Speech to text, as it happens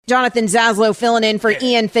Jonathan Zaslow filling in for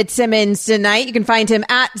Ian Fitzsimmons tonight. You can find him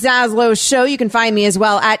at Zaslow Show. You can find me as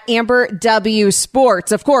well at Amber W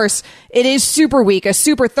Sports. Of course, it is Super Week, a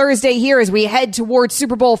Super Thursday here as we head towards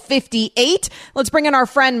Super Bowl 58. Let's bring in our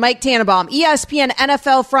friend Mike Tannenbaum, ESPN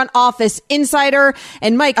NFL front office insider.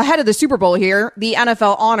 And Mike, ahead of the Super Bowl here, the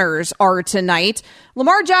NFL honors are tonight.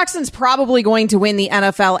 Lamar Jackson's probably going to win the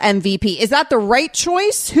NFL MVP. Is that the right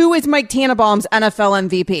choice? Who is Mike Tannenbaum's NFL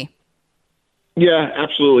MVP? Yeah,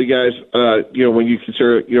 absolutely, guys. When you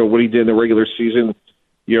consider, what he did in the regular season,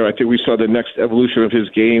 I think we saw the next evolution of his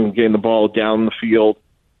game, getting the ball down the field.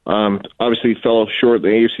 Obviously, he fell short in the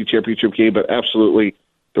AFC Championship game, but absolutely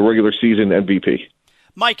the regular season MVP.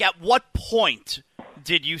 Mike, at what point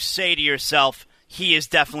did you say to yourself, he is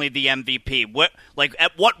definitely the MVP?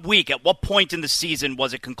 At what point in the season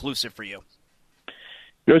was it conclusive for you?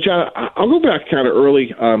 John, I'll go back kind of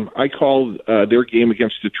early. I called their game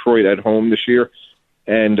against Detroit at home this year,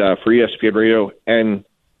 and for ESPN Radio, and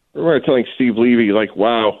I remember telling Steve Levy,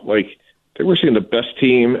 wow, they were seeing the best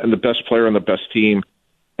team and the best player on the best team,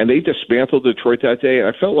 and they dismantled Detroit that day. And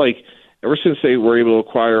I felt like ever since they were able to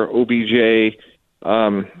acquire OBJ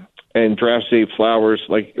and draft Zay Flowers,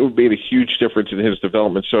 it made a huge difference in his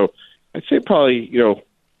development. So I'd say probably, it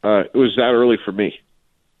was that early for me.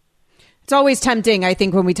 It's always tempting, I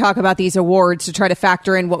think, when we talk about these awards to try to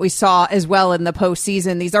factor in what we saw as well in the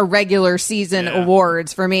postseason. These are regular season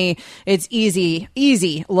awards. For me, it's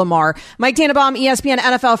easy, Lamar. Mike Tannenbaum, ESPN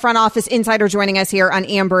NFL front office insider, joining us here on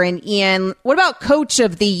Amber and Ian. What about Coach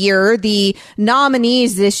of the Year? The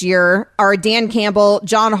nominees this year are Dan Campbell,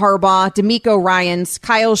 John Harbaugh, DeMeco Ryans,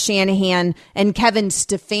 Kyle Shanahan, and Kevin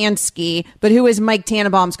Stefanski. But who is Mike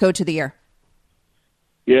Tannenbaum's Coach of the Year?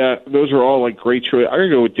 Yeah, those are all great choices. I'm going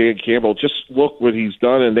to go with Dan Campbell. Just look what he's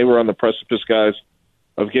done, and they were on the precipice, guys,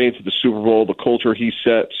 of getting to the Super Bowl, the culture he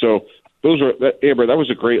set. So Amber, that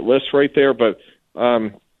was a great list right there, but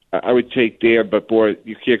I would take Dan, but boy,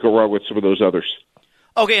 you can't go wrong with some of those others.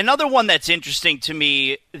 Okay, another one that's interesting to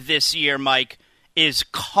me this year, Mike, is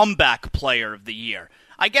Comeback Player of the Year.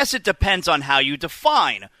 I guess it depends on how you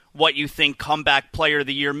define what you think Comeback Player of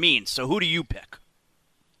the Year means. So who do you pick?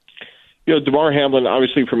 Damar Hamlin,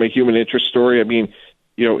 obviously from a human interest story,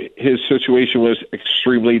 his situation was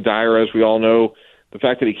extremely dire, as we all know. The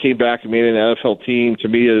fact that he came back and made an NFL team, to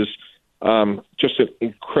me, is just an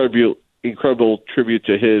incredible tribute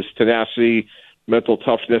to his tenacity, mental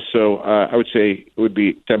toughness. So I would say it would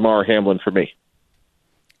be Damar Hamlin for me.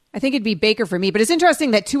 I think it'd be Baker for me, but it's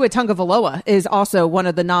interesting that Tua Tagovailoa is also one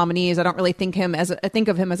of the nominees. I don't really think of him as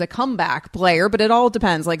a comeback player, but it all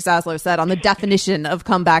depends, like Zaslow said, on the definition of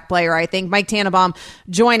comeback player. I think Mike Tannenbaum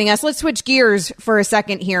joining us. Let's switch gears for a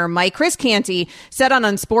second here, Mike. Chris Canty said on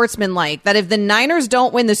Unsportsmanlike that if the Niners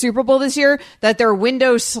don't win the Super Bowl this year, that their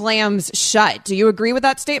window slams shut. Do you agree with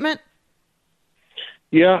that statement?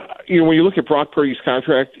 Yeah, when you look at Brock Purdy's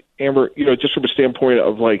contract, Amber, just from a standpoint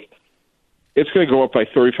of it's going to go up by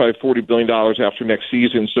 $35-40 billion after next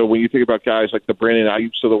season. So when you think about guys like the Brandon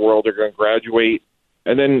Ayuks of the world, they're going to graduate,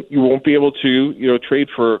 and then you won't be able to, trade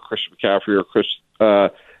for Chris McCaffrey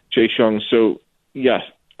or Chase Young. So yes,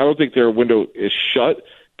 I don't think their window is shut,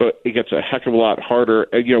 but it gets a heck of a lot harder.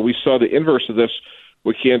 And we saw the inverse of this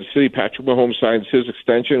with Kansas City. Patrick Mahomes signs his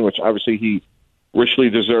extension, which obviously he richly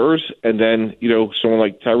deserves, and then someone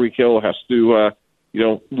like Tyreek Hill has to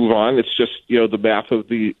move on. It's just, the math of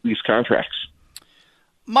these contracts.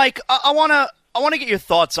 Mike, I want to get your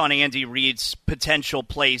thoughts on Andy Reid's potential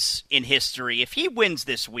place in history. If he wins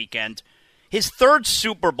this weekend, his third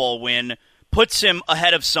Super Bowl win puts him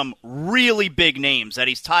ahead of some really big names that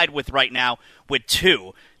he's tied with right now with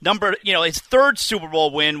two. His third Super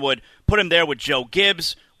Bowl win would put him there with Joe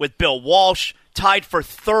Gibbs, with Bill Walsh, tied for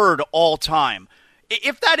third all time.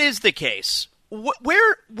 If that is the case,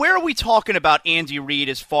 where are we talking about Andy Reid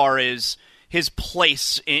as far as his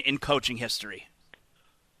place in coaching history?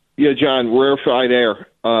 Yeah, John, rarefied air.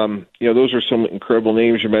 Those are some incredible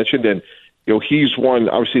names you mentioned, and he's won,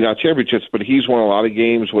 obviously not championships, but he's won a lot of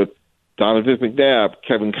games with Donovan McNabb,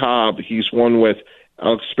 Kevin Kolb. He's won with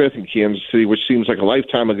Alex Smith in Kansas City, which seems like a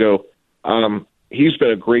lifetime ago. He's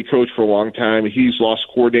been a great coach for a long time. He's lost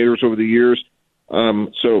coordinators over the years,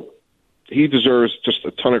 so he deserves just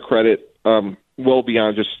a ton of credit, well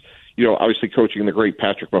beyond just obviously coaching the great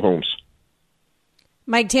Patrick Mahomes.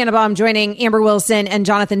 Mike Tannenbaum joining Amber Wilson and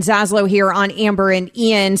Jonathan Zaslow here on Amber and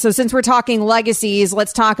Ian. So since we're talking legacies,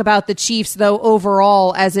 let's talk about the Chiefs, though,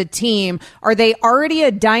 overall as a team. Are they already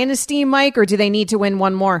a dynasty, Mike, or do they need to win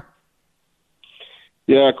one more?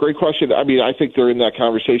 Yeah, great question. I think they're in that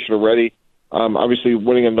conversation already. Obviously,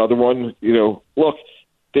 winning another one, look,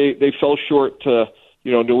 they fell short to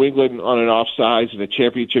New England on an offsides in a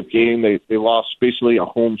championship game. They lost basically a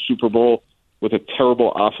home Super Bowl with a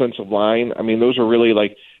terrible offensive line. I mean, those are really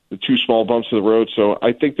like the two small bumps of the road. So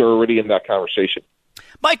I think they're already in that conversation.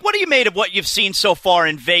 Mike, what are you made of what you've seen so far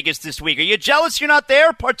in Vegas this week? Are you jealous you're not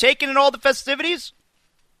there, partaking in all the festivities?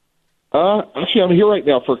 Actually, I'm here right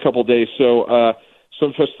now for a couple of days, so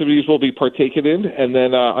some festivities will be partaken in, and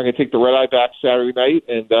then I'm going to take the red eye back Saturday night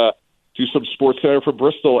and do some Sports Center for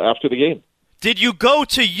Bristol after the game. Did you go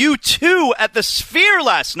to U2 at the Sphere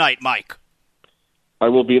last night, Mike? I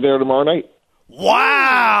will be there tomorrow night.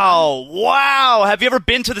 Wow. Have you ever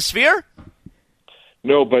been to the Sphere?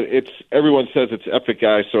 No, but everyone says it's epic,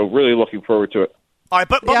 guys, so really looking forward to it. All right,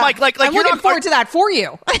 but Mike, I'm looking forward to that for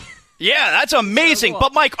you. Yeah, that's amazing. So cool.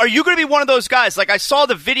 But, Mike, are you going to be one of those guys? Like, I saw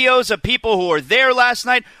the videos of people who were there last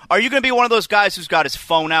night. Are you going to be one of those guys who's got his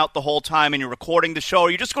phone out the whole time and you're recording the show? Or are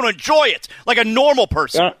you just going to enjoy it like a normal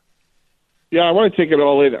person? Yeah, I want to take it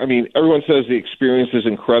all in. I mean, everyone says the experience is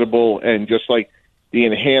incredible, and just like the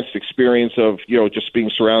enhanced experience of, just being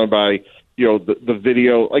surrounded by, the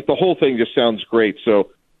video, like the whole thing just sounds great. So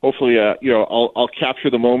hopefully, I'll capture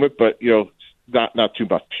the moment, but, not too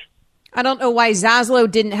much. I don't know why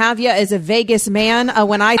Zaslow didn't have you as a Vegas man.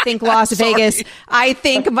 When I think Las Vegas, I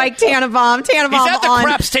think Mike Tannenbaum. He's at the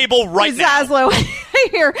craps table right now. Zaslow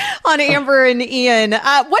here on Amber and Ian.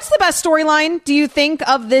 What's the best storyline, do you think,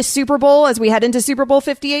 of this Super Bowl as we head into Super Bowl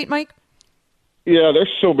 58, Mike? Yeah,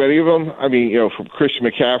 there's so many of them. I mean, from Christian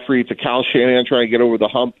McCaffrey to Kyle Shanahan trying to get over the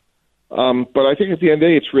hump. But I think at the end of the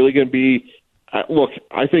day, it's really going to be, look,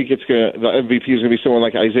 I think the MVP is going to be someone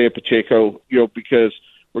like Isaiah Pacheco, because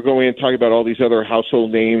we're going in talking about all these other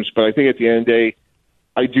household names, but I think at the end of the day,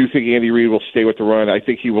 I do think Andy Reid will stay with the run. I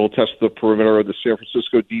think he will test the perimeter of the San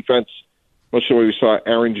Francisco defense, much the way we saw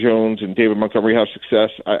Aaron Jones and David Montgomery have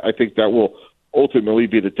success. I think that will ultimately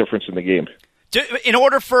be the difference in the game.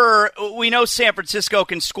 We know San Francisco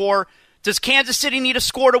can score. Does Kansas City need a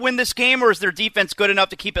score to win this game, or is their defense good enough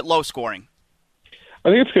to keep it low scoring? I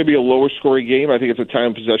think it's going to be a lower scoring game. I think it's a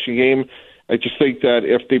time possession game. I just think that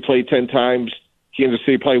if they play 10 times, Kansas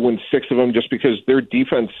City probably wins 6 of them, just because their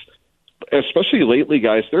defense, especially lately,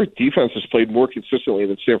 guys, their defense has played more consistently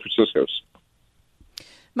than San Francisco's.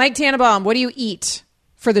 Mike Tannenbaum, what do you eat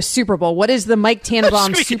for the Super Bowl? What is the Mike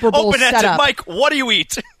Tannenbaum Super Bowl setup? Mike, what do you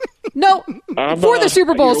eat? No, for the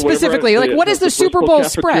Super Bowl specifically. What is the Super Bowl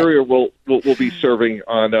spread? We'll be serving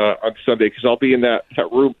on Sunday, because I'll be in that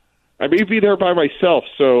room. I may be there by myself,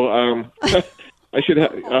 so I should.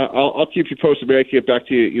 I'll keep you posted. Maybe I can get back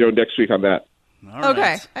to you, next week on that. All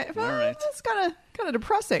okay. Right. All right. That's kind of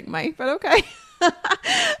depressing, Mike, but okay.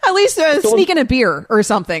 At least sneaking a beer or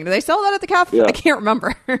something. Do they sell that at the cafe? Yeah. I can't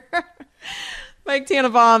remember. Mike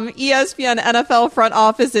Tannenbaum, ESPN NFL front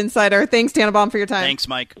office insider. Thanks, Tannenbaum, for your time. Thanks,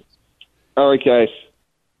 Mike. All right, guys.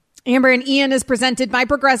 Amber and Ian is presented by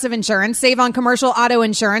Progressive Insurance. Save on commercial auto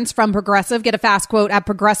insurance from Progressive. Get a fast quote at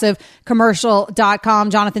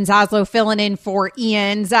progressivecommercial.com. Jonathan Zaslow filling in for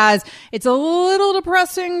Ian. Zaz, it's a little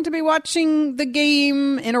depressing to be watching the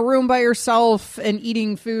game in a room by yourself and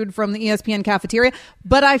eating food from the ESPN cafeteria,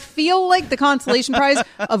 but I feel like the consolation prize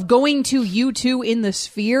of going to U2 in the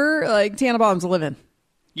Sphere, like Tannenbaum's living.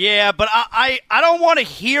 Yeah, but I don't want to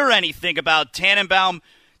hear anything about Tannenbaum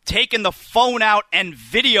taking the phone out and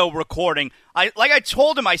video recording. Like I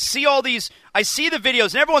told him, I see the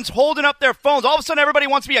videos, and everyone's holding up their phones. All of a sudden, everybody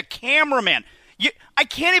wants to be a cameraman. I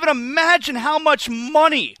can't even imagine how much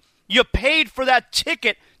money you paid for that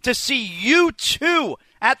ticket to see U2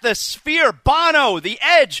 at the Sphere, Bono, The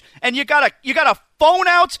Edge, and you got a phone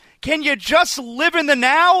out. Can you just live in the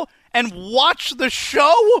now and watch the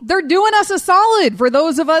show? They're doing us a solid for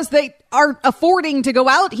those of us that are affording to go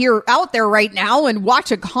out there right now and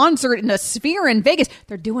watch a concert in a Sphere in Vegas.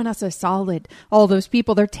 They're doing us a solid. All those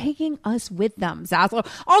people, they're taking us with them. Zaslow.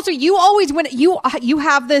 Also, you always, when you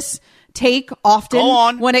have this take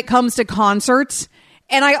often when it comes to concerts,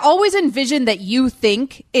 and I always envision that you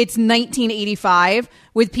think it's 1985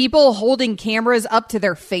 with people holding cameras up to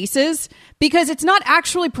their faces, because it's not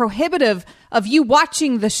actually prohibitive of you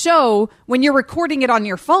watching the show when you're recording it on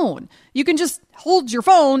your phone. You can just hold your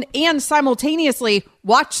phone and simultaneously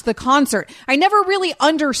watch the concert. I never really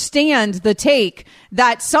understand the take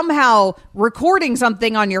that somehow recording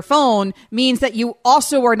something on your phone means that you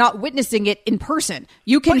also are not witnessing it in person.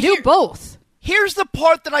 You can do both. Here's the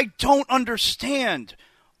part that I don't understand.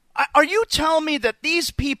 Are you telling me that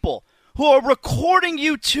these people who are recording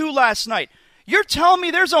U2 last night, you're telling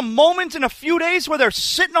me there's a moment in a few days where they're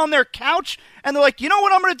sitting on their couch and they're like, you know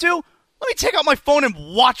what I'm going to do? Let me take out my phone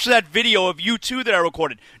and watch that video of U2 that I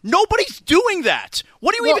recorded. Nobody's doing that.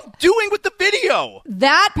 What are you even doing with the video?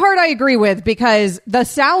 That part I agree with, because the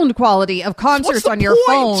sound quality of concerts on your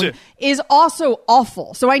phone is also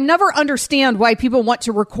awful. So I never understand why people want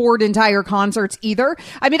to record entire concerts either.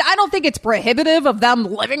 I mean, I don't think it's prohibitive of them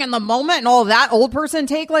living in the moment and all that old person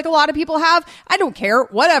take like a lot of people have. I don't care.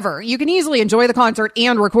 Whatever. You can easily enjoy the concert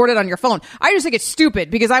and record it on your phone. I just think it's stupid,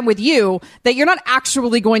 because I'm with you that you're not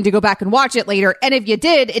actually going to go back and watch it later. And if you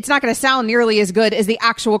did, it's not going to sound nearly as good as the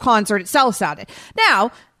actual concert itself sounded. Now,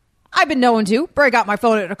 I've been known to break out my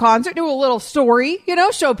phone at a concert, do a little story,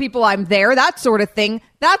 show people I'm there, that sort of thing.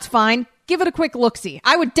 That's fine. Give it a quick look-see.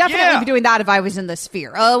 I would definitely be doing that if I was in the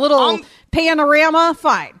Sphere. A little panorama,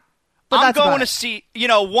 fine. But I'm going to see,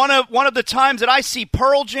 one of the times that I see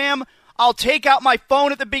Pearl Jam, I'll take out my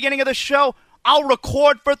phone at the beginning of the show. I'll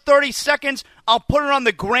record for 30 seconds. I'll put it on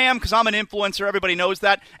the gram because I'm an influencer. Everybody knows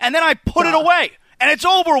that. And then I put it away. And it's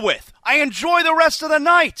over with. I enjoy the rest of the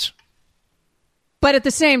night. But at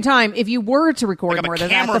the same time, if you were to record more than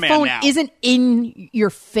that, the phone isn't in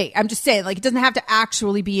your face. I'm just saying, it doesn't have to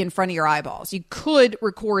actually be in front of your eyeballs. You could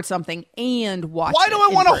record something and watch it. Why do I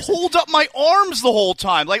want to hold up my arms the whole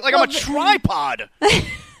time? Like I'm a tripod.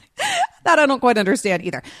 That I don't quite understand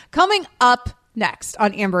either. Coming up next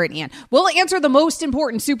on Amber and Ian, we'll answer the most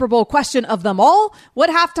important Super Bowl question of them all.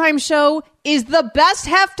 What halftime show is the best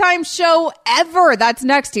halftime show ever? That's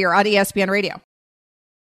next here on ESPN Radio.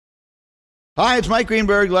 Hi, it's Mike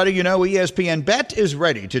Greenberg letting you know ESPN Bet is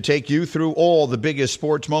ready to take you through all the biggest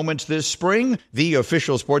sports moments this spring. The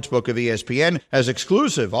official sportsbook of ESPN has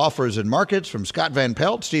exclusive offers and markets from Scott Van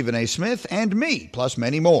Pelt, Stephen A. Smith, and me, plus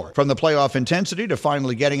many more. From the playoff intensity to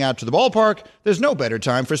finally getting out to the ballpark, there's no better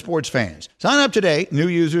time for sports fans. Sign up today. New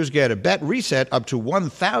users get a bet reset up to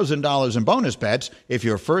 $1,000 in bonus bets if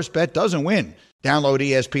your first bet doesn't win. Download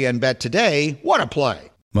ESPN Bet today. What a play.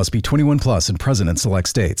 Must be 21 plus and present in select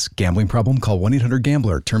states. Gambling problem? Call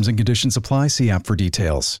 1-800-GAMBLER. Terms and conditions apply. See app for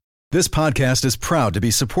details. This podcast is proud to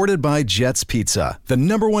be supported by Jets Pizza, the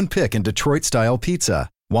 #1 pick in Detroit-style pizza.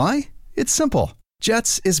 Why? It's simple.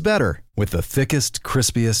 Jets is better. With the thickest,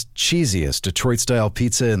 crispiest, cheesiest Detroit-style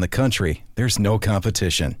pizza in the country, there's no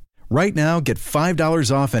competition. Right now, get $5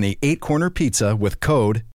 off any 8-corner pizza with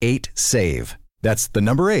code 8SAVE. That's the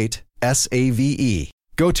number 8, S-A-V-E.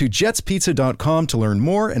 Go to jetspizza.com to learn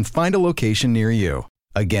more and find a location near you.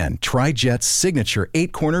 Again, try Jet's signature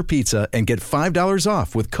 8-corner pizza and get $5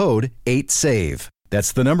 off with code 8SAVE.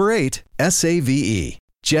 That's the number 8, S-A-V-E.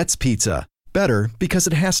 Jet's Pizza. Better because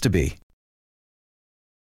it has to be.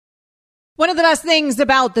 One of the best things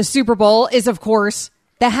about the Super Bowl is, of course,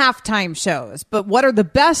 the halftime shows. But what are the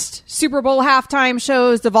best Super Bowl halftime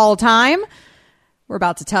shows of all time? We're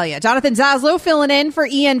about to tell you. Jonathan Zaslow filling in for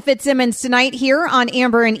Ian Fitzsimmons tonight here on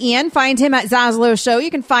Amber and Ian. Find him at Zaslow Show. You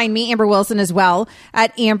can find me, Amber Wilson, as well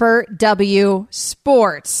at Amber W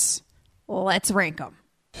Sports. Let's rank them.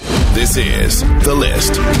 This is The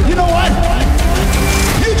List. You know what?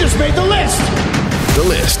 You just made the list. The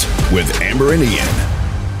List with Amber and Ian.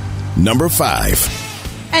 Number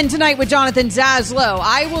 5. And tonight with Jonathan Zaslow,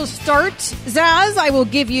 I will start. Zaz, I will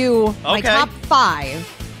give you my top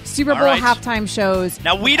 5 Super Bowl halftime shows.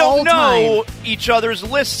 Now, we don't know each other's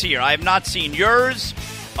lists here. I have not seen yours.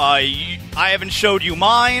 I haven't showed you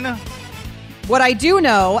mine. What I do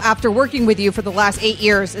know, after working with you for the last 8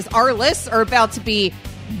 years, is our lists are about to be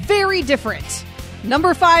very different.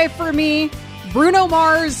 Number 5 for me, Bruno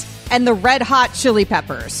Mars and the Red Hot Chili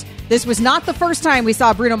Peppers. This was not the first time we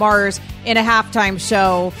saw Bruno Mars in a halftime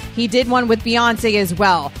show. He did one with Beyonce as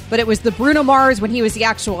well. But it was the Bruno Mars when he was the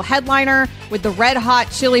actual headliner with the Red Hot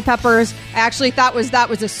Chili Peppers. I actually thought that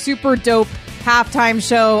was a super dope halftime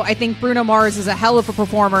show. I think Bruno Mars is a hell of a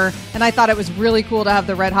performer, and I thought it was really cool to have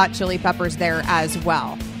the Red Hot Chili Peppers there as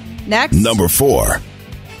well. Next. Number 4.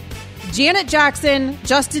 Janet Jackson,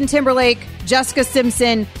 Justin Timberlake, Jessica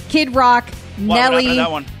Simpson, Kid Rock, Nelly,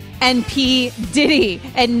 and P. Diddy.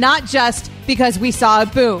 And not just because we saw a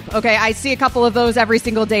boob. Okay, I see a couple of those every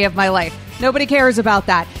single day of my life. Nobody cares about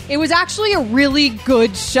that. It was actually a really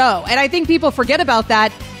good show. And I think people forget about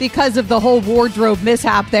that because of the whole wardrobe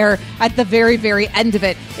mishap there at the very, very end of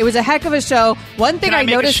it. It was a heck of a show. One thing I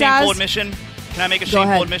noticed Can I make a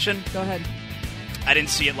shameful admission? Go ahead. I didn't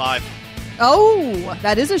see it live. Oh,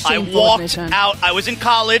 that is a shameful admission. I walked out. I was in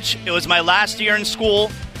college. It was my last year in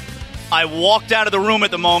school. I walked out of the room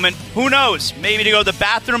at the moment. Who knows? Maybe to go to the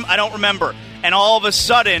bathroom. I don't remember. And all of a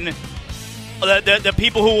sudden, the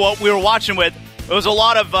people who we were watching with, there was a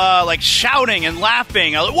lot of shouting and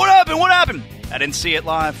laughing. I was like, what happened? What happened? I didn't see it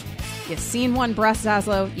live. You've seen one breast,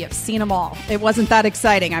 Zaslow. You've seen them all. It wasn't that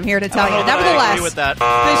exciting, I'm here to tell you. Nevertheless, I agree with that.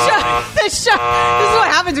 This is what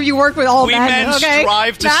happens when you work with all men, okay?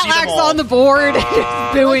 Strive to Matt see them Lack's all. on the board,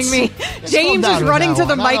 just booing me. James is running to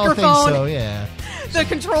the microphone. I don't think so, yeah. The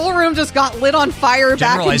control room just got lit on fire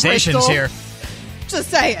back in Generalizations Bristol. here. Just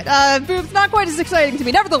say it. It's not quite as exciting to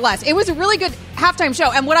me. Nevertheless, it was a really good halftime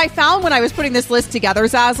show. And what I found when I was putting this list together,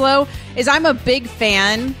 Zaslow, is I'm a big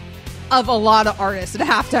fan of a lot of artists at a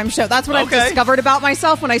halftime show. That's what I've discovered about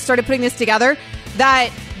myself when I started putting this together, that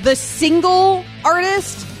the single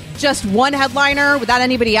artist, just one headliner without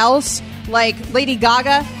anybody else, like Lady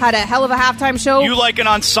Gaga had a hell of a halftime show. You like an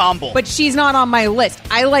ensemble. But she's not on my list.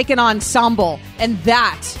 I like an ensemble. And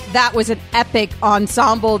that was an epic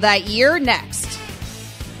ensemble that year. Next.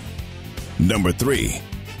 Number 3.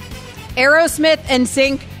 Aerosmith,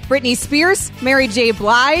 NSYNC, Britney Spears, Mary J.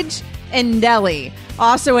 Blige, and Nelly.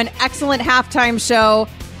 Also an excellent halftime show.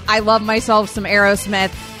 I love myself some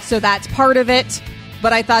Aerosmith, so that's part of it.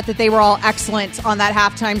 But I thought that they were all excellent on that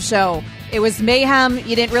halftime show. It was mayhem.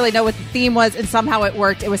 You didn't really know what the theme was, and somehow it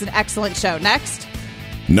worked. It was an excellent show. Next.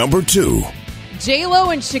 Number 2. J-Lo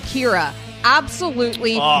and Shakira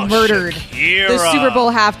absolutely murdered Shakira. The Super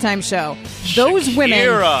Bowl halftime show. Those women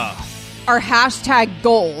are hashtag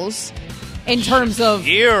goals in terms of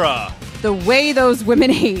the way those women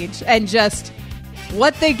age and just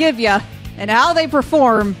what they give you and how they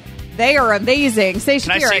perform. They are amazing. Say Shakira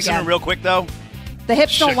Can I say again. something real quick, though? The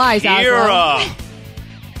hips don't lie, Zaslow.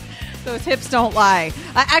 Those hips don't lie.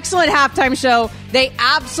 Excellent halftime show. They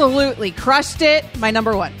absolutely crushed it. My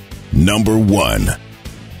number 1. Number 1.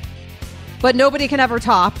 But nobody can ever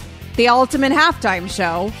top the ultimate halftime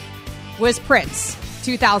show was Prince.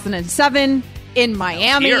 2007 in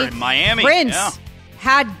Miami. Here in Miami. Prince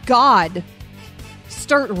had God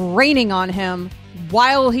start raining on him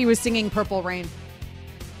while he was singing Purple Rain.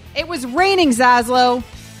 It was raining, Zaslow,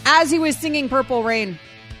 as he was singing Purple Rain.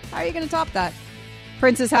 How are you going to top that?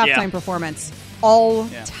 Prince's halftime performance.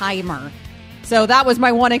 All-timer. So that was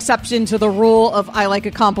my one exception to the rule of I like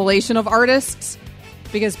a compilation of artists,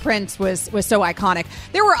 because Prince was so iconic.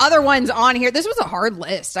 There were other ones on here. This was a hard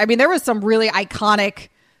list. I mean, there was some really iconic.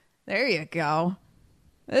 There you go.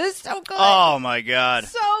 This is so good. Oh, my God.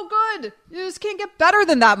 So good. You just can't get better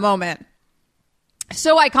than that moment.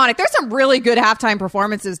 So iconic. There's some really good halftime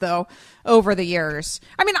performances, though, over the years.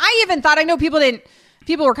 I mean, I even thought, I know people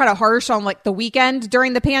were kind of harsh on like The Weeknd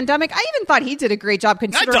during the pandemic. I even thought he did a great job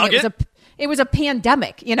considering it was a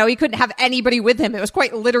pandemic. You know, he couldn't have anybody with him. It was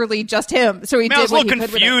quite literally just him. So he did what he could. I was a little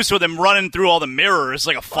confused with him running through all the mirrors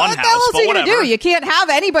like a fun house. What the hell but is he whatever. going to do? You can't have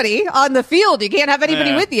anybody on the field. You can't have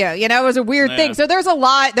anybody with you. You know, it was a weird thing. So there's a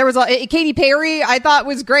lot. There was Katy Perry, I thought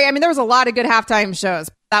was great. I mean, there was a lot of good halftime shows.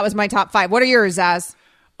 That was my top 5. What are yours, Zaz?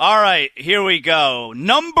 All right, here we go.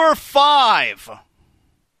 Number 5.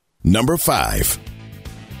 Number 5.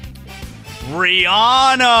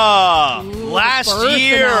 Rihanna. Ooh, last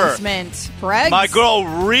year. Pregs. My girl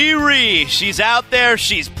Riri. She's out there.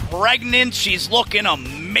 She's pregnant. She's looking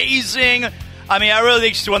amazing. I mean, I really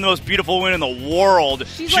think she's one of the most beautiful women in the world.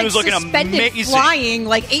 She like was looking suspended amazing. Flying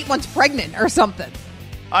like 8 months pregnant or something.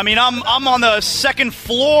 I mean, I'm on the second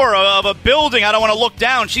floor of a building. I don't want to look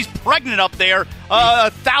down. She's pregnant up there,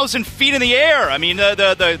 1,000 feet in the air. I mean,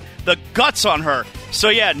 the guts on her. So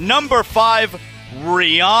yeah, number 5,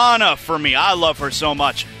 Rihanna for me. I love her so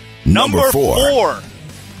much. Number 4,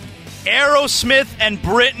 Aerosmith and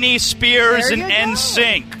Britney Spears and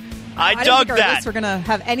NSYNC. I dug think that. We're gonna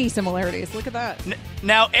have any similarities. Look at that.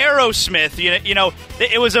 Now, Aerosmith, you know,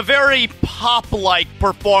 it was a very pop-like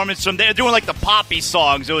performance. They're doing like the poppy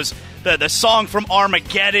songs. It was the song from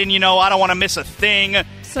Armageddon. You know, I Don't Want to Miss a Thing.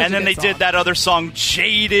 And then they did that other song,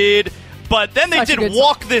 Jaded. But then they did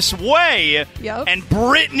Walk This Way, and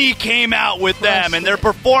Britney came out with them, and they're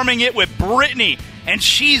performing it with Britney, and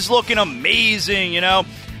she's looking amazing, you know?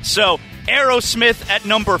 So, Aerosmith at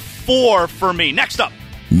number 4 for me. Next up.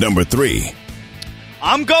 Number 3.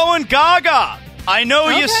 I'm going Gaga. I know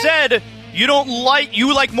you said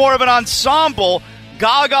you like more of an ensemble.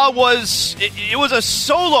 Gaga was a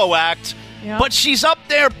solo act, but she's up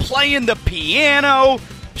there playing the piano.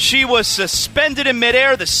 She was suspended in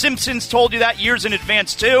midair. The Simpsons told you that years in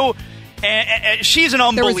advance too. And she's an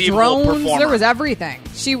unbelievable performer. There was everything.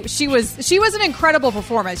 She was an incredible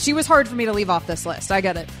performance. She was hard for me to leave off this list. I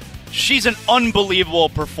get it. She's an unbelievable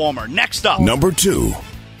performer. Next up. Number 2.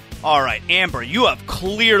 All right, Amber, you have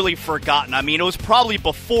clearly forgotten. I mean, it was probably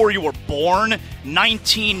before you were born,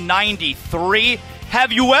 1993.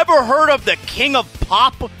 Have you ever heard of the king of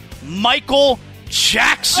pop, Michael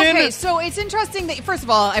Jackson. Okay, so it's interesting that, first of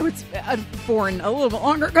all, I was born a little bit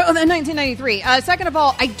longer ago than 1993. Second of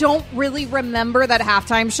all, I don't really remember that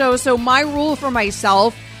halftime show. So my rule for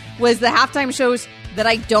myself was the halftime shows that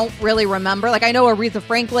I don't really remember. Like, I know Aretha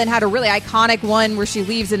Franklin had a really iconic one where she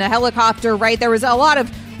leaves in a helicopter, right? There was a lot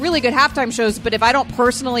of really good halftime shows, but if I don't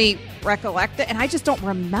personally recollect it, and I just don't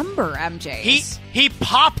remember MJ's. He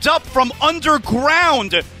popped up from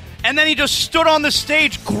underground, and then he just stood on the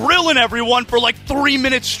stage grilling everyone for like 3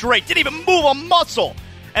 minutes straight. Didn't even move a muscle.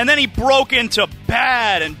 And then he broke into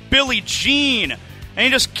Bad and Billie Jean, and he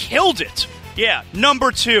just killed it. Yeah,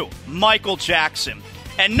 number 2, Michael Jackson.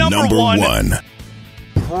 And number one,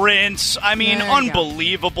 Prince. I mean,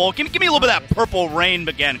 unbelievable. Give me a little bit of that Purple Rain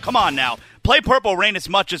again. Come on now. Play Purple Rain as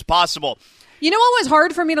much as possible. You know what was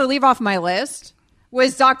hard for me to leave off my list?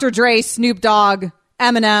 Was Dr. Dre, Snoop Dogg,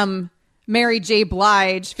 Eminem, Mary J.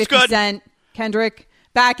 Blige, 50 Cent, Kendrick,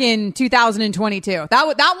 back in 2022.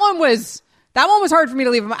 That one was hard for me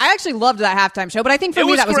to leave. I actually loved that halftime show, but I think for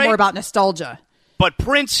me that was more about nostalgia. But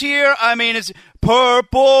Prince here, I mean, it's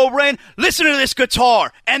Purple Rain. Listen to this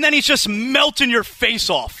guitar. And then he's just melting your face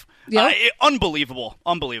off. Yep. Unbelievable.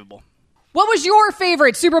 Unbelievable. What was your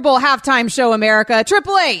favorite Super Bowl halftime show, America?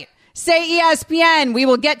 888 say ESPN. We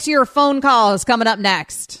will get to your phone calls coming up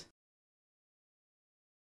next.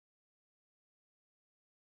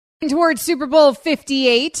 Towards Super Bowl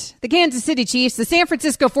 58, the Kansas City Chiefs, the San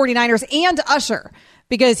Francisco 49ers, and Usher,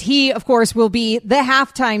 because he, of course, will be the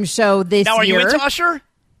halftime show this year. Now, are you into Usher?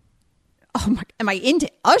 Oh my! Am I into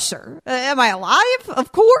Usher? Am I alive?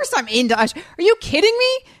 Of course I'm into Usher. Are you kidding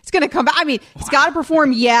me? It's going to come back. I mean, it's got to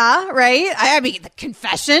perform. Yeah, right? I mean, the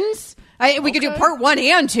Confessions. We could do part 1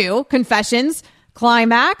 and 2. Confessions.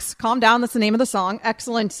 Climax. Calm down. That's the name of the song.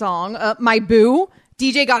 Excellent song. My Boo.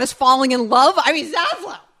 DJ Got Us Falling in Love. I mean,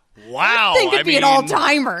 Zaslow. Wow. I think it'd be an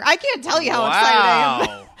all-timer. I can't tell you how excited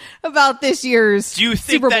I am about this year's Do you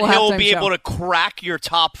think Super Bowl that he'll be show. able to crack your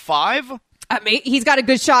top 5? I mean, he's got a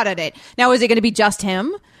good shot at it. Now, is it going to be just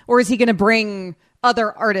him, or is he going to bring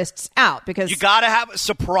other artists out? Because you got to have a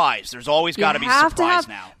surprise. There's always got to be a surprise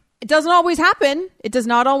now. It doesn't always happen. It does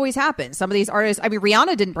not always happen. Some of these artists, I mean,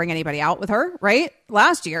 Rihanna didn't bring anybody out with her, right?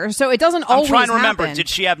 Last year. So it doesn't always happen. I'm trying to remember. Did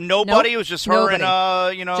she have nobody? Nope, it was just her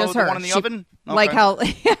nobody. And, just the her. one in the oven? Okay. Like how,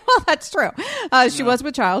 well, that's true. She was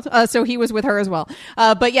with child. So he was with her as well.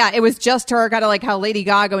 But yeah, it was just her, kind of like how Lady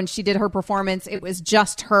Gaga, when she did her performance, it was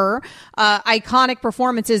just her. Iconic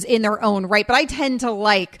performances in their own right. But I tend to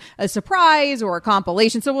like a surprise or a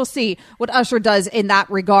compilation. So we'll see what Usher does in that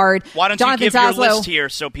regard. Why don't Jonathan you give Zaslow, your list here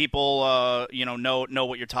so people, know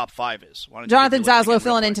what your top 5 is? Jonathan Zaslow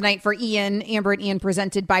filling in tonight for Ian, Amber and Ian,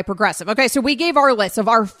 presented by Progressive. Okay, so we gave our list of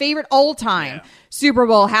our favorite all-time Super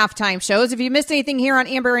Bowl halftime shows. If you missed anything here on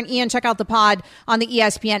Amber and Ian, check out the pod on the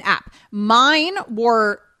ESPN app. Mine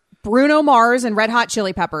were Bruno Mars and Red Hot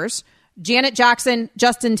Chili Peppers, Janet Jackson,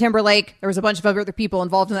 Justin Timberlake. There was a bunch of other people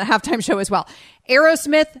involved in the halftime show as well.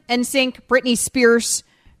 Aerosmith, NSYNC, Britney Spears,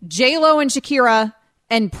 J-Lo and Shakira,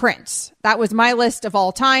 and Prince. That was my list of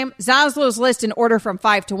all time. Zaslow's list in order from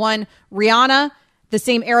 5 to 1. Rihanna, the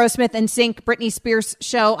same Aerosmith and NSYNC, Britney Spears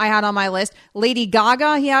show I had on my list. Lady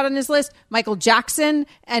Gaga, he had on his list. Michael Jackson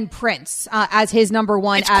and Prince as his number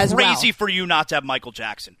 1 as well. It's crazy for you not to have Michael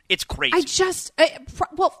Jackson. It's crazy.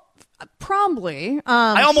 Probably.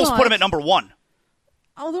 I almost put him at number 1.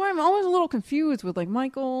 Although I'm always a little confused with like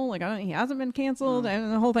Michael, like he hasn't been canceled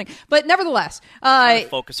and the whole thing. But nevertheless,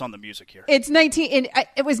 focus on the music here. It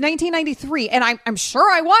was 1993, and I'm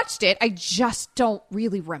sure I watched it. I just don't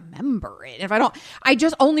really remember it. I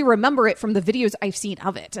just only remember it from the videos I've seen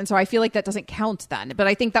of it, and so I feel like that doesn't count then. But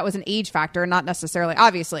I think that was an age factor, not necessarily,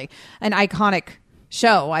 obviously, an iconic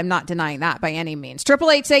show. I'm not denying that by any means.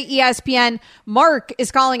 888 say ESPN. Mark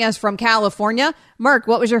is calling us from California. Mark,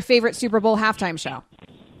 what was your favorite Super Bowl halftime show?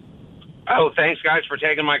 Oh, thanks, guys, for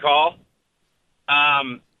taking my call.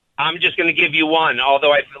 I'm just going to give you one,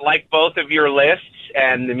 although I like both of your lists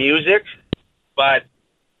and the music. But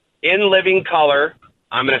in living color,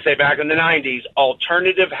 I'm going to say back in the 90s,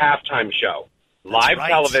 alternative halftime show. Live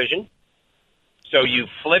television. So you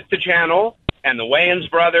flip the channel, and the Wayans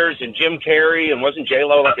brothers and Jim Carrey, and wasn't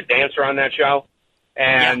J-Lo like a dancer on that show?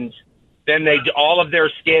 And then all of their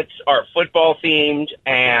skits are football-themed,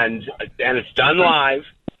 and it's done live.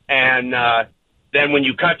 And then when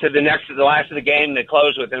you cut to the last of the game, they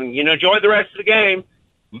close with them. Enjoy the rest of the game.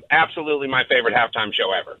 Absolutely my favorite halftime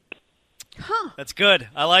show ever. Huh. That's good.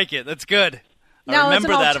 I like it. That's good. Now, it's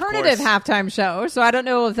an alternative halftime show, so I don't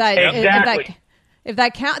know if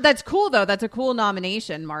that counts. That's cool, though. That's a cool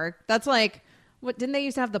nomination, Mark. That's like What didn't they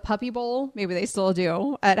used to have the Puppy Bowl? Maybe they still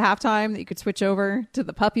do at halftime that you could switch over to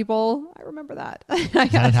the Puppy Bowl. I remember that. Is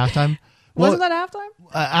that at halftime? Wasn't that halftime?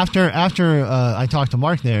 After I talked to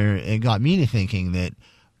Mark there, it got me to thinking that,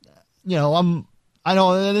 I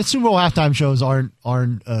know the Super Bowl halftime shows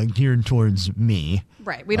aren't geared towards me.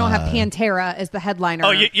 Right. We don't have Pantera as the headliner.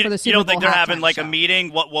 Oh, for the Super you don't Bowl think they're having halftime a show. meeting?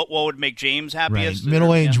 What would make James happiest? Right.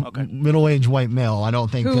 Middle-aged white male. I don't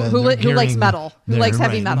think who likes metal, who likes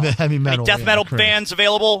heavy metal. Heavy metal. Death metal correct. bands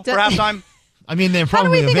available for halftime? I mean, they're How do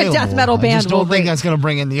probably we think a available. death metal I band just don't will think be? that's going to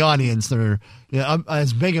bring in the audience. They're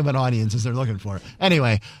as big of an audience as they're looking for.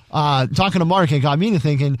 Anyway, talking to Mark, it got me to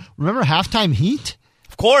thinking. Remember Halftime Heat?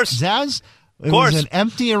 Of course, Zaz. It course. was an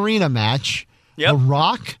empty arena match. Yep. The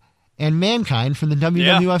Rock and Mankind for the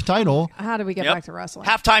WWF title. How do we get back to wrestling?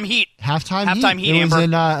 Halftime Heat. Halftime Heat.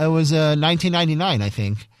 It was 1999, I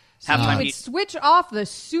think. Halftime You Heat. would switch off the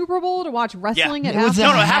Super Bowl to watch wrestling at It was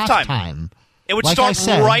halftime? at halftime. halftime. It would Like start I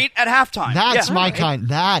said, right at halftime. That's Yeah. my kind.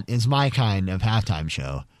 That is my kind of halftime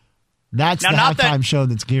show. That's Now, the not halftime that- show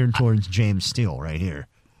that's geared towards James Steele right here.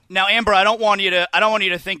 Now, Amber, I don't want you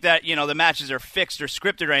to think that the matches are fixed or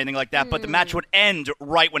scripted or anything like that. But the match would end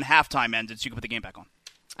right when halftime ended, so you can put the game back on.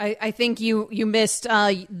 I think you missed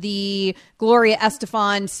the Gloria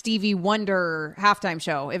Estefan Stevie Wonder halftime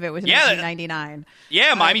show if it was 1999.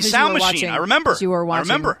 Yeah, Miami 'cause Sound you were Machine. watching- I remember. You were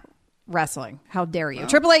watching I remember. wrestling. How dare you?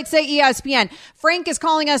 888 say ESPN. Frank is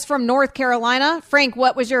calling us from North Carolina. Frank,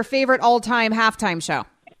 what was your favorite all-time halftime show?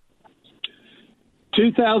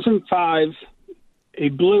 2005. He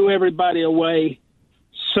blew everybody away.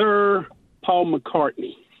 Sir Paul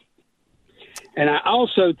McCartney. And I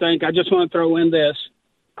also think, I just want to throw in this,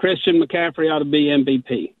 Christian McCaffrey ought to be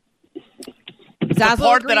MVP. The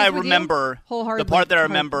part that I remember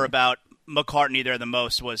Wholeheartedly. about McCartney there the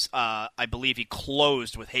most was I believe he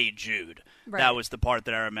closed with "Hey Jude." Right. That was the part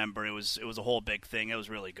that I remember. It was a whole big thing. It was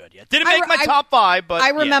really good. Yeah, didn't make my top five, but I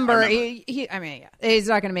remember. Yeah, He's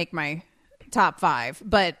not going to make my top five,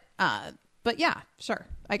 but yeah, sure.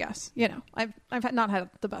 I guess I've not had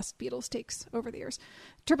the best Beatles takes over the years.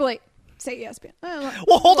 888 say ESPN.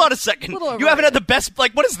 Well, hold on a second. You haven't had the best.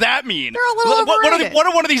 What does that mean? They're a little overrated. What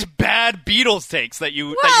are one of these bad Beatles takes that you?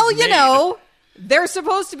 Well, that you've made? they're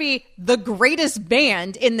supposed to be the greatest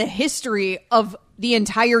band in the history of the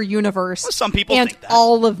entire universe. Well, some people and think that.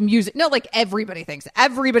 all of music. No, like everybody thinks.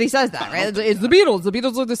 Everybody says that, right? It's the Beatles. The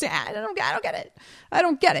Beatles are the same. I don't get it. I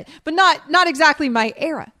don't get it. But not exactly my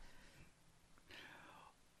era.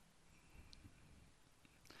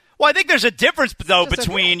 Well, I think there's a difference, though,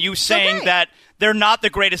 between you saying that they're not the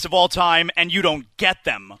greatest of all time and you don't get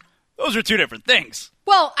them. Those are two different things.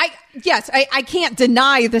 Well, I can't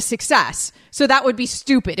deny the success. So that would be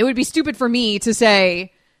stupid. It would be stupid for me to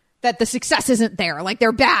say that the success isn't there, like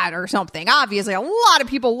they're bad or something. Obviously, a lot of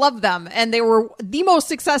people love them, and they were the most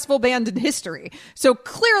successful band in history. So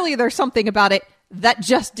clearly there's something about it that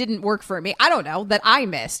just didn't work for me. I don't know, that I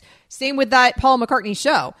missed. Same with that Paul McCartney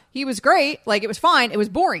show. He was great. Like, it was fine. It was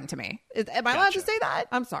boring to me. Am I allowed to say that?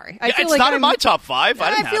 I'm sorry. I feel it's like not in my top five.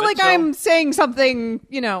 I feel like I'm saying something,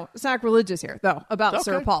 sacrilegious here, though, about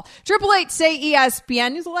Sir Paul. 888 say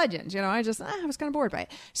ESPN. He's a legend. I was kind of bored by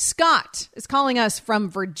it. Scott is calling us from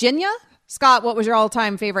Virginia. Scott, what was your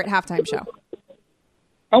all-time favorite halftime show?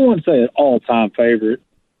 I wouldn't say an all-time favorite,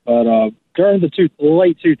 but during the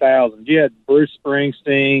late 2000s, you had Bruce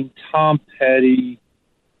Springsteen, Tom Petty,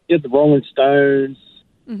 you had the Rolling Stones,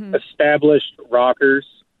 established rockers.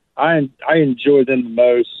 I enjoyed them the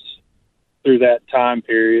most through that time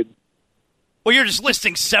period. Well, you're just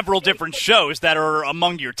listing several different shows that are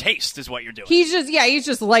among your taste, is what you're doing. He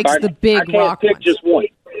just likes the big rock pick ones. just one.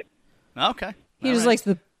 Okay. He just likes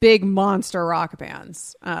the big monster rock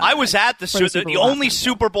bands. I was at the only halftime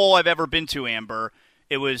Super Bowl I've ever been to, Amber.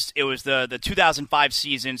 It was the 2005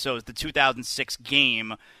 season, so it was the 2006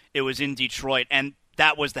 game. It was in Detroit, and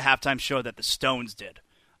that was the halftime show that the Stones did.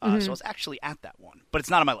 So I was actually at that one, but it's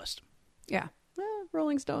not on my list. Yeah.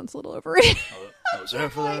 Rolling Stones, a little overrated. I was there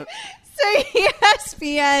for that. Say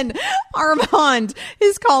ESPN. Armand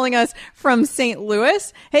is calling us from St.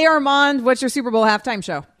 Louis. Hey, Armand, what's your Super Bowl halftime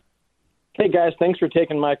show? Hey, guys, thanks for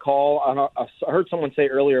taking my call. I heard someone say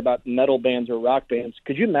earlier about metal bands or rock bands.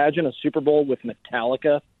 Could you imagine a Super Bowl with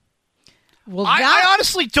Metallica? Well, I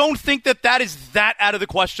honestly don't think that is that out of the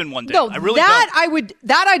question one day. No, I really don't.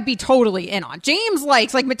 I'd be totally in on. James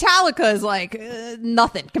likes, Metallica is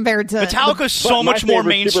nothing compared to Metallica's so much more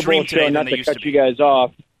mainstream today than they used to cut be. you guys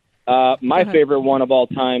off. My favorite one of all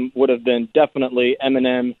time would have been definitely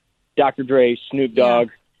Eminem, Dr. Dre, Snoop Dogg.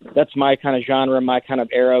 Yeah. That's my kind of genre, my kind of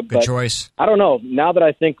era. Good choice. I don't know. Now that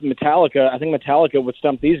I think Metallica would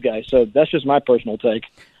stump these guys. So that's just my personal take.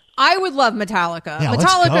 I would love Metallica. Yeah,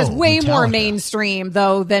 Metallica is way Metallica. more mainstream,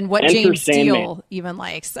 though, than what Enter James Steele Sandman. even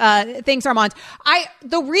likes. Thanks, Armand. I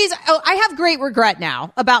have great regret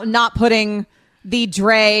now about not putting the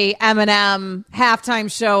Dre Eminem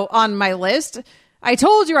halftime show on my list. I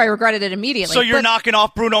told you I regretted it immediately. So you're knocking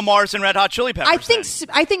off Bruno Mars and Red Hot Chili Peppers?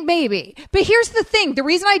 I think maybe. But here's the thing. The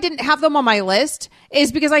reason I didn't have them on my list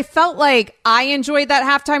is because I felt like I enjoyed that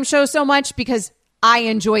halftime show so much because I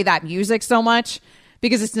enjoy that music so much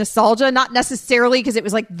because it's nostalgia, not necessarily because it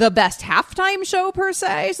was like the best halftime show per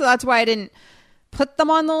se. So that's why I didn't put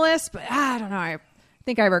them on the list. But I don't know. I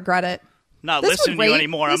think I regret it. Not This listening would to you rate.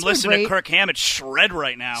 anymore. This I'm would listening to rate. Kirk Hammett shred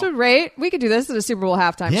right now. So, right? We could do this at a Super Bowl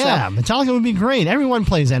halftime Yeah, show. Metallica would be great. Everyone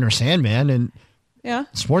plays Enter Sandman and Yeah.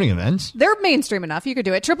 sporting events. They're mainstream enough. You could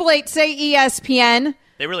do it. 888 say ESPN.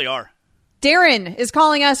 They really are. Darren is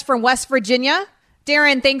calling us from West Virginia.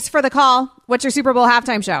 Darren, thanks for the call. What's your Super Bowl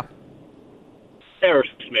halftime show?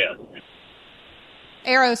 Aerosmith.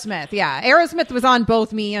 Aerosmith, yeah. Aerosmith was on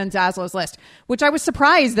both me and Zaslo's list, which I was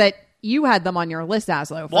surprised that you had them on your list,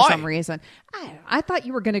 Zaslow, for Why? some reason. I thought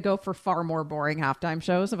you were going to go for far more boring halftime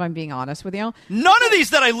shows, if I'm being honest with you. None of these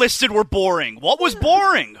that I listed were boring. What was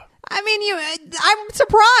boring? I mean, I'm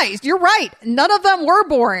surprised. You're right. None of them were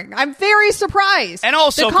boring. I'm very surprised. And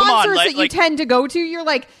also, the come on, concerts that you tend to go to, you're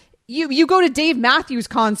like, you go to Dave Matthews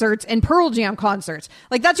concerts and Pearl Jam concerts.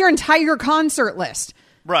 Like, that's your entire concert list.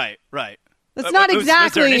 Right. That's not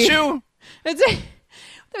exactly. Was there an issue?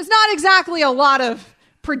 There's not exactly a lot of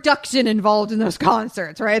production involved in those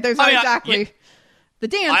concerts, right? There's not exactly the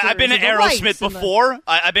dancers. I've been to and the lights Aerosmith and before.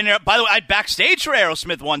 I've been there. By the way, I backstage for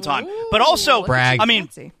Aerosmith one time. But also, Brag. I mean,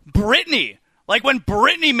 Britney. Like when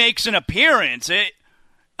Britney makes an appearance,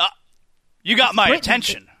 you got my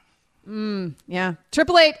attention. Yeah.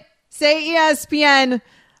 888 say ESPN.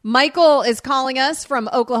 Michael is calling us from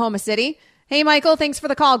Oklahoma City. Hey, Michael, thanks for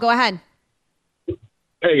the call. Go ahead.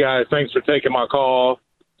 Hey, guys, thanks for taking my call.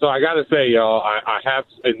 So I got to say, y'all, I have,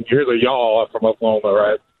 and you're the y'all from Oklahoma,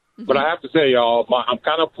 right? Mm-hmm. But I have to say, y'all, I'm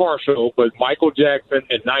kind of partial, but Michael Jackson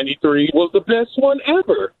in '93 was the best one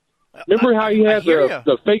ever. Remember how he had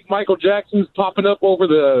the fake Michael Jacksons popping up over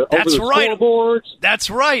the scoreboards? That's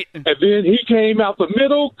right. And then he came out the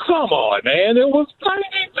middle. Come on, man. It was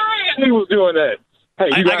 '93 and he was doing that.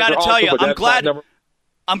 Hey, you guys I got to are tell awesome, you, but that's my number.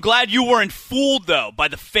 I'm glad you weren't fooled, though, by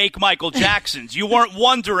the fake Michael Jacksons. You weren't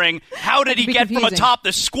wondering, how did he get from atop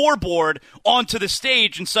the scoreboard onto the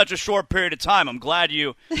stage in such a short period of time? I'm glad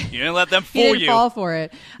you didn't let them fool you. You didn't fall for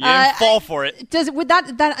it. You didn't fall for it. Would that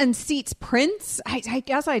unseats Prince? I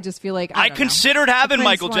guess I just feel like I considered having Prince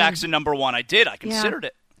Michael one. Jackson number one. I did. I considered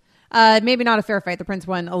it. Maybe not a fair fight. The Prince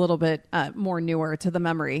one a little bit more newer to the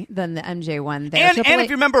memory than the MJ one. There. And if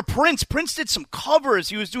you remember Prince did some covers.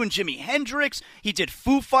 He was doing Jimi Hendrix. He did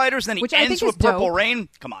Foo Fighters. Then he ends with Purple dope. Rain.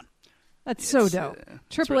 Come on. That's so dope.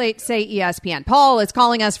 888 say ESPN. Paul is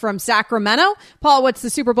calling us from Sacramento. Paul, what's the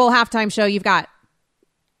Super Bowl halftime show you've got?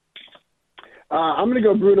 I'm going to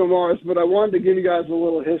go Bruno Mars, but I wanted to give you guys a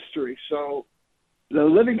little history. So the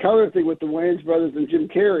Living Color thing with the Wayans brothers and Jim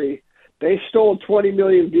Carrey, they stole 20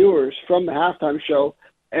 million viewers from the halftime show.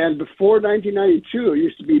 And before 1992, it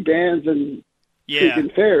used to be bands and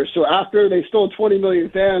freaking fairs. So after they stole 20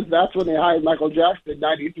 million fans, that's when they hired Michael Jackson in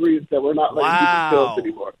 93 and said, we're not letting people steal us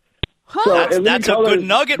anymore. Huh. So That's a good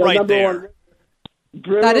nugget right there.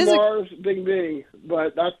 Bruno That is Mars, Bing Bing.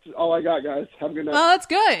 But that's all I got, guys. Have a good night. Oh, that's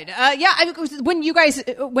good.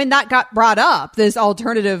 When that got brought up, this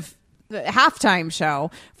alternative halftime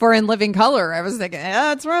show for In Living Color, I was thinking,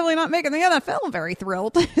 it's really not making the NFL very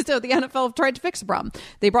thrilled. So the NFL tried to fix the problem.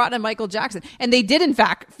 They brought in Michael Jackson, and they did in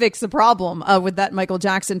fact fix the problem with that Michael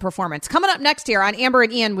Jackson performance. Coming up next here on Amber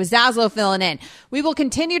and Ian with Zaslow filling in, we will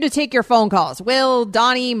continue to take your phone calls. Will,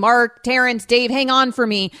 Donnie, Mark, Terrence, Dave, hang on for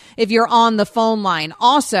me if you're on the phone line.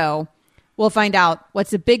 Also, we'll find out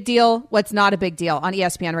what's a big deal, what's not a big deal on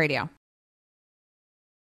ESPN Radio.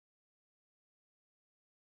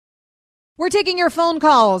 We're taking your phone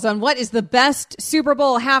calls on what is the best Super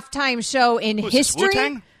Bowl halftime show in history.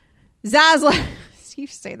 Wu-Tang? Zaslow. You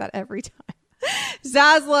say that every time.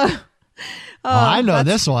 Zaslow. I know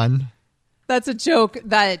this one. That's a joke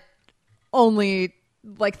that only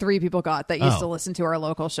like 3 people got that used to listen to our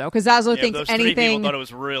local show. Because Zaslow thinks those 3 people anything thought it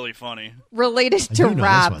was really funny. related to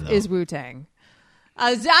rap is Wu-Tang.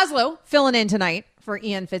 Zaslow filling in tonight for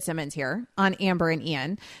Ian Fitzsimmons here on Amber and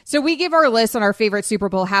Ian. So we give our list on our favorite Super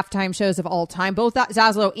Bowl halftime shows of all time. Both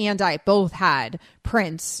Zaslow and I both had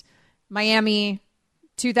Prince, Miami,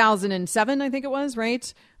 2007, I think it was,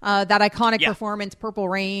 right? That iconic performance, Purple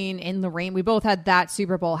Rain, In the Rain. We both had that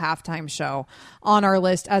Super Bowl halftime show on our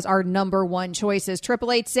list as our number one choices.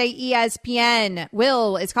 888-SAY ESPN.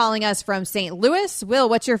 Will is calling us from St. Louis. Will,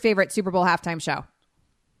 what's your favorite Super Bowl halftime show?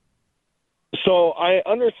 So I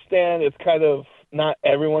understand it's kind of not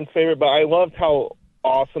everyone's favorite, but I loved how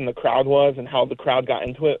awesome the crowd was and how the crowd got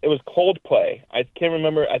into it. It was Coldplay. I can't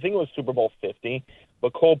remember. I think it was Super Bowl 50,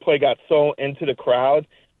 but Coldplay got so into the crowd,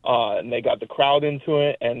 and they got the crowd into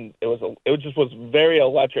it, and it just was very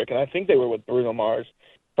electric. And I think they were with Bruno Mars,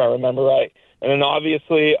 if I remember right. And then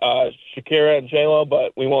obviously Shakira and J-Lo,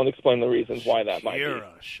 but we won't explain the reasons why that might be.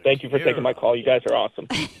 Thank you for taking my call. You guys are awesome.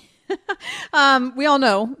 We all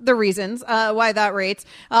know the reasons why that rates.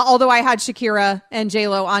 Although I had Shakira and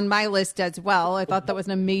J-Lo on my list as well. I thought that was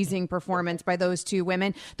an amazing performance by those two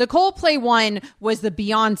women. The Coldplay one was the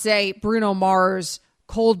Beyonce, Bruno Mars,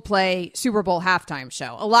 Coldplay Super Bowl halftime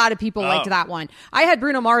show. A lot of people liked that one. I had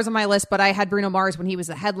Bruno Mars on my list, but I had Bruno Mars when he was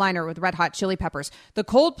the headliner with Red Hot Chili Peppers. The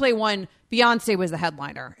Coldplay one, Beyonce was the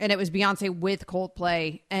headliner, and it was Beyonce with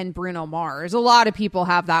Coldplay and Bruno Mars. A lot of people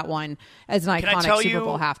have that one as an iconic Super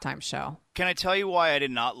Bowl halftime show. Can I tell you why I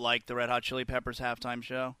did not like the Red Hot Chili Peppers halftime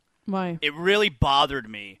show? Why? It really bothered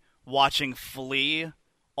me watching Flea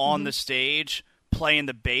on the stage playing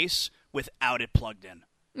the bass without it plugged in.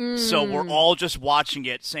 So we're all just watching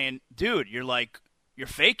it saying, dude, you're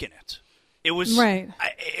faking it. It was right.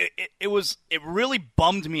 It really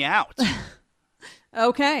bummed me out.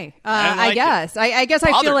 Okay. I guess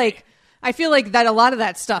I feel like that a lot of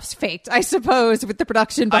that stuff's faked, I suppose, with the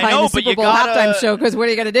production behind the Super Bowl halftime show, because what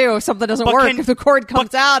are you going to do if something doesn't work, if the cord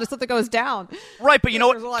comes out, if something goes down? Right, but you know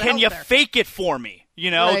what? Can you fake it for me?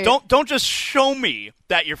 You know, right. Don't just show me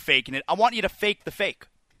that you're faking it. I want you to fake the fake.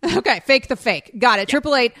 Okay, fake the fake. Got it.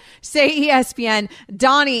 888-SAY ESPN.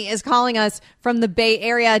 Donnie is calling us from the Bay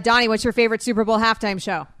Area. Donnie, what's your favorite Super Bowl halftime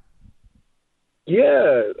show?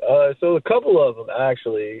 Yeah, so a couple of them,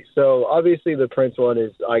 actually. So obviously the Prince one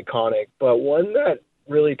is iconic, but one that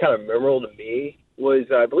really kind of memorable to me was,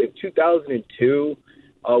 I believe, 2002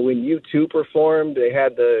 when U2 performed. They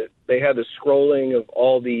had the scrolling of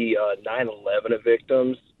all the 9/11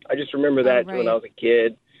 victims. I just remember that when I was a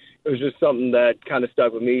kid. It was just something that kind of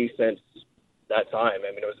stuck with me since that time.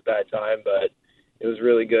 I mean, it was a bad time, but it was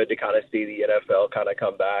really good to kind of see the NFL kind of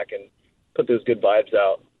come back and put those good vibes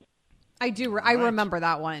out. I do. I remember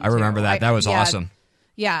that one. I remember that. That was awesome.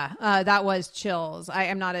 Yeah, that was chills. I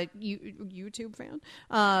am not a YouTube fan,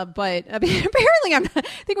 but I mean, apparently I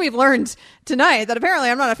think we've learned tonight that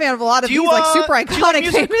apparently I'm not a fan of a lot of these super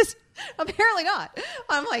iconic famous. Apparently not.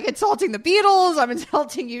 I'm like insulting the Beatles. I'm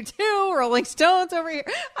insulting U2, Rolling Stones over here.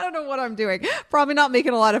 I don't know what I'm doing. Probably not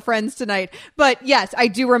making a lot of friends tonight. But yes, I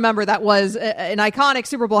do remember that was an iconic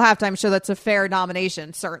Super Bowl halftime show. That's a fair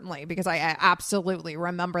nomination, certainly, because I absolutely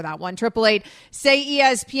remember that one. 888-SAY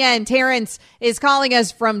ESPN. Terrence is calling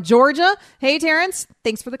us from Georgia. Hey, Terrence.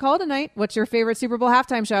 Thanks for the call tonight. What's your favorite Super Bowl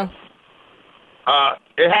halftime show?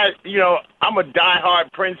 It has, I'm a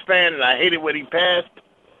diehard Prince fan, and I hated when he passed.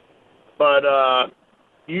 But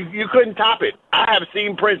you couldn't top it. I have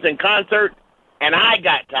seen Prince in concert, and I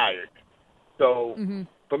got tired. So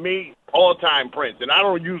for me, all-time Prince, and I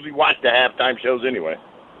don't usually watch the halftime shows anyway.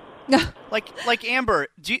 like Amber,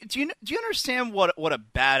 do you understand what a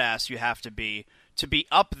badass you have to be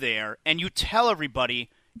up there, and you tell everybody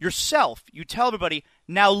yourself,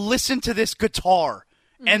 now listen to this guitar,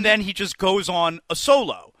 and then he just goes on a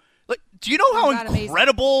solo. Like, do you know how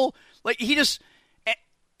incredible? Amazing. Like he just.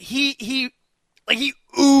 He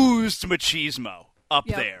oozed machismo up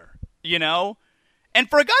there, And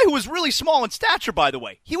for a guy who was really small in stature, by the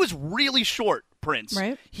way, he was really short, Prince.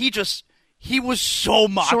 Right. He was so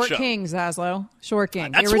macho. Short king, Zaslow. Short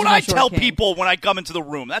king. That's what I tell people when I come into the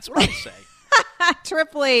room. That's what I say.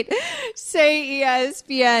 888-SAY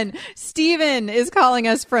ESPN. Steven is calling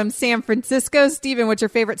us from San Francisco. Steven, what's your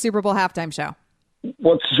favorite Super Bowl halftime show?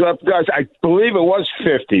 What's up, guys? I believe it was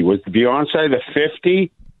 50. Was Beyonce the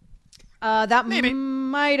 50? That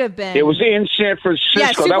might have been. It was in San Francisco.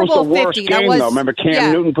 Yeah, that was the worst 50. game, though. Remember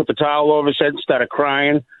Cam Newton put the towel over his head and started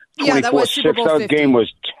crying? Yeah, that was Super Bowl 50. That game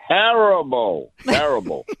was terrible.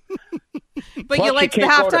 Terrible. But plus, you liked the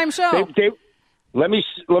halftime show. Let me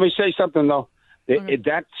say something, though.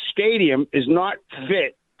 That stadium is not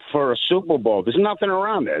fit for a Super Bowl. There's nothing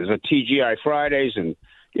around there. There's a TGI Fridays and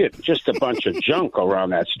just a bunch of junk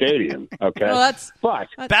around that stadium. Okay, well, that's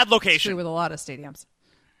bad location true with a lot of stadiums.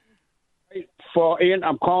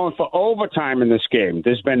 I'm calling for overtime in this game.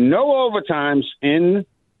 There's been no overtimes in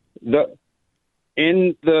the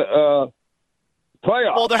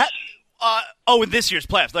playoffs. Well, Oh, in this year's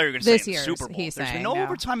playoffs. I thought you were going to say in the Super Bowl. He's There's saying, been no no.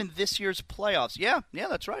 overtime in this year's playoffs. Yeah,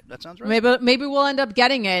 that's right. That sounds right. Maybe we'll end up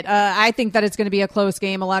getting it. I think that it's going to be a close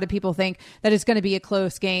game. A lot of people think that it's going to be a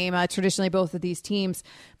close game. Traditionally, both of these teams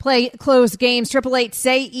play close games.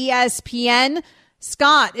 888-SAY ESPN.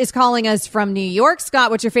 Scott is calling us from New York.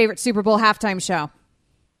 Scott, what's your favorite Super Bowl halftime show?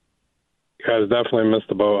 You guys definitely missed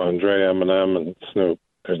the boat on Dre, Eminem, and Snoop.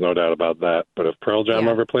 There's no doubt about that. But if Pearl Jam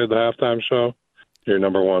ever played the halftime show, your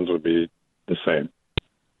number ones would be the same.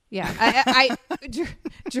 Yeah. What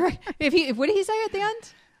did he say at the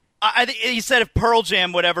end? I think he said if Pearl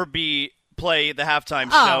Jam would ever play the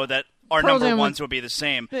halftime show, that our Pearl number Jam ones would be the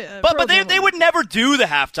same. Yeah, But they would never do the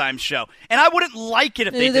halftime show. And I wouldn't like it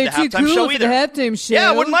if they did the halftime show either. The halftime show. Yeah,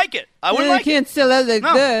 I wouldn't like it. They can't sell out like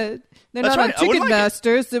that. They're That's not right. on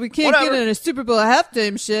Ticketmaster, so we can't Whatever. get in a Super Bowl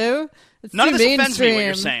halftime show. It's None too of this offends me, what mainstream.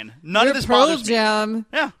 you're saying. None of this Pearl bothers me. Jam.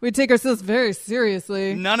 Yeah. We take ourselves very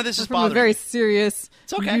seriously. None of this is We're from a bothering very me. serious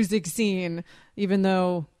It's okay. music scene, even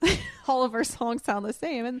though all of our songs sound the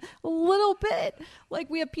same and a little bit like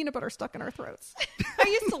we have peanut butter stuck in our throats. I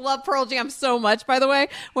used to love Pearl Jam so much, by the way,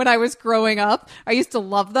 when I was growing up. I used to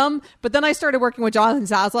love them, but then I started working with Jonathan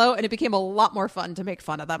Zaslow, and it became a lot more fun to make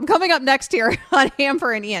fun of them. Coming up next here on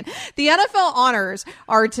Amber and Ian, the NFL honors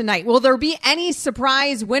are tonight. Will there be any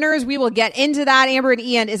surprise winners? We will get into that. Amber and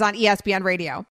Ian is on ESPN Radio.